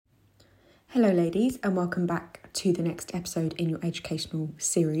Hello ladies, and welcome back to the next episode in your educational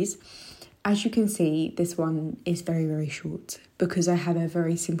series. As you can see, this one is very, very short because I have a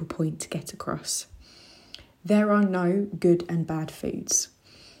very simple point to get across. There are no good and bad foods.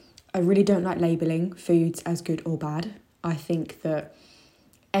 I really don't like labelling foods as good or bad. I think that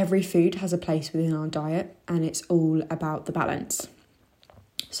every food has a place within our diet and it's all about the balance.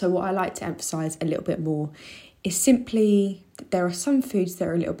 So what I like to emphasise a little bit more is simply that there are some foods that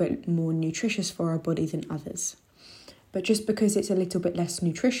are a little bit more nutritious for our body than others. But just because it's a little bit less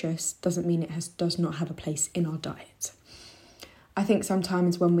nutritious doesn't mean it does not have a place in our diet. I think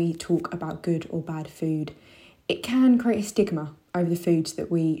sometimes when we talk about good or bad food, it can create a stigma over the foods that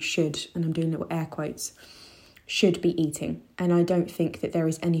we should, and I'm doing little air quotes, should be eating. And I don't think that there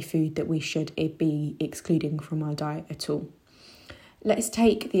is any food that we should be excluding from our diet at all. Let's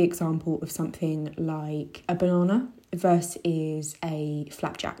take the example of something like a banana versus a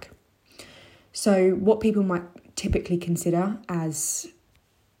flapjack. So what people might typically consider as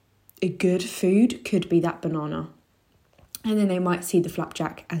a good food could be that banana. And then they might see the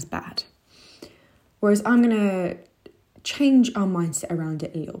flapjack as bad. Whereas I'm going to change our mindset around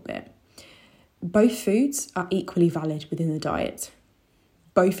it a little bit. Both foods are equally valid within the diet.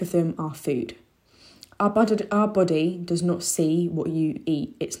 Both of them are food. Our body does not see what you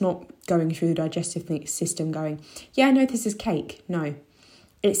eat. It's not going through the digestive system going, yeah, no, this is cake. No,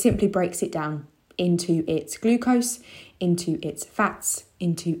 it simply breaks it down into its glucose, into its fats,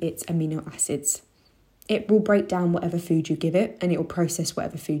 into its amino acids. It will break down whatever food you give it and it will process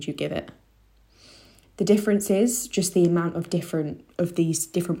whatever food you give it. The difference is just the amount of these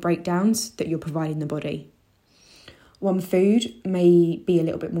different breakdowns that you're providing the body. One food may be a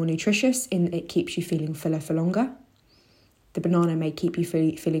little bit more nutritious in that it keeps you feeling fuller for longer. The banana may keep you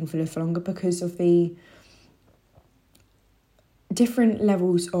feeling fuller for longer because of the different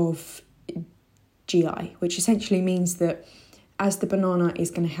levels of GI, which essentially means that as the banana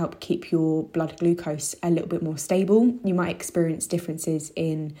is going to help keep your blood glucose a little bit more stable, you might experience differences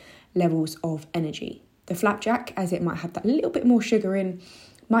in levels of energy. The flapjack, as it might have that little bit more sugar in,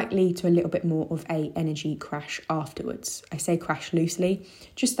 might lead to a little bit more of a energy crash afterwards. I say crash loosely,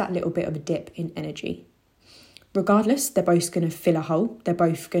 just that little bit of a dip in energy. Regardless, they're both going to fill a hole. They're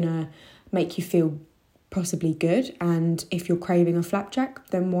both going to make you feel possibly good. And if you're craving a flapjack,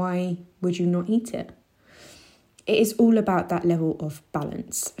 then why would you not eat it? It is all about that level of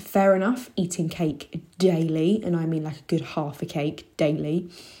balance. Fair enough, eating cake daily, and I mean like a good half a cake daily,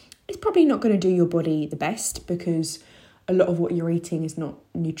 it's probably not going to do your body the best because a lot of what you're eating is not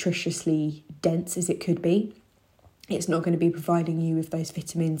nutritiously dense as it could be. It's not going to be providing you with those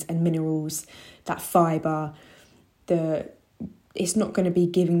vitamins and minerals, that fibre. It's not going to be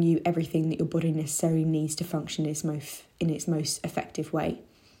giving you everything that your body necessarily needs to function in its most effective way.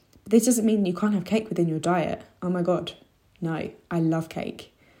 But this doesn't mean you can't have cake within your diet. Oh my God, no, I love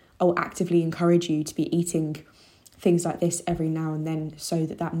cake. I will actively encourage you to be eating things like this every now and then so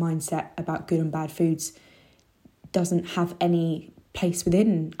that mindset about good and bad foods doesn't have any place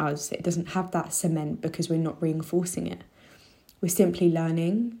within us. It doesn't have that cement because we're not reinforcing it. We're simply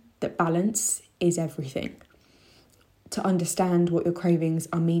learning that balance is everything. To understand what your cravings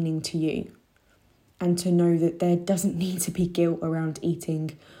are meaning to you and to know that there doesn't need to be guilt around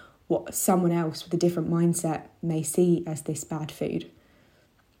eating what someone else with a different mindset may see as this bad food.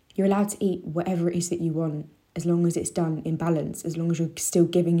 You're allowed to eat whatever it is that you want as long as it's done in balance, as long as you're still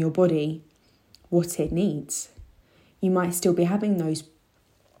giving your body what it needs. You might still be having those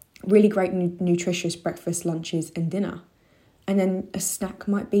really great nutritious breakfast, lunches and dinner. And then a snack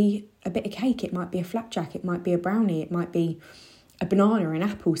might be a bit of cake, it might be a flapjack, it might be a brownie, it might be a banana, an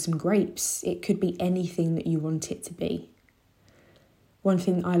apple, some grapes. It could be anything that you want it to be. One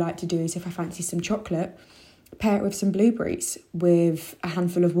thing I like to do is if I fancy some chocolate, pair it with some blueberries, with a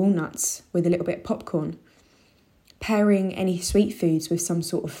handful of walnuts, with a little bit of popcorn. Pairing any sweet foods with some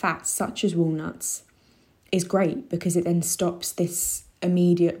sort of fat, such as walnuts, is great because it then stops this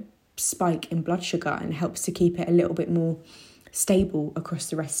immediate spike in blood sugar and helps to keep it a little bit more stable across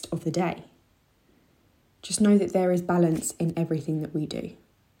the rest of the day. Just know that there is balance in everything that we do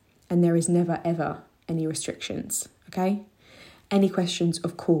and there is never ever any restrictions, okay? Any questions,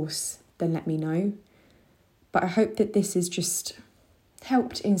 of course, then let me know. But I hope that this has just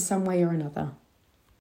helped in some way or another.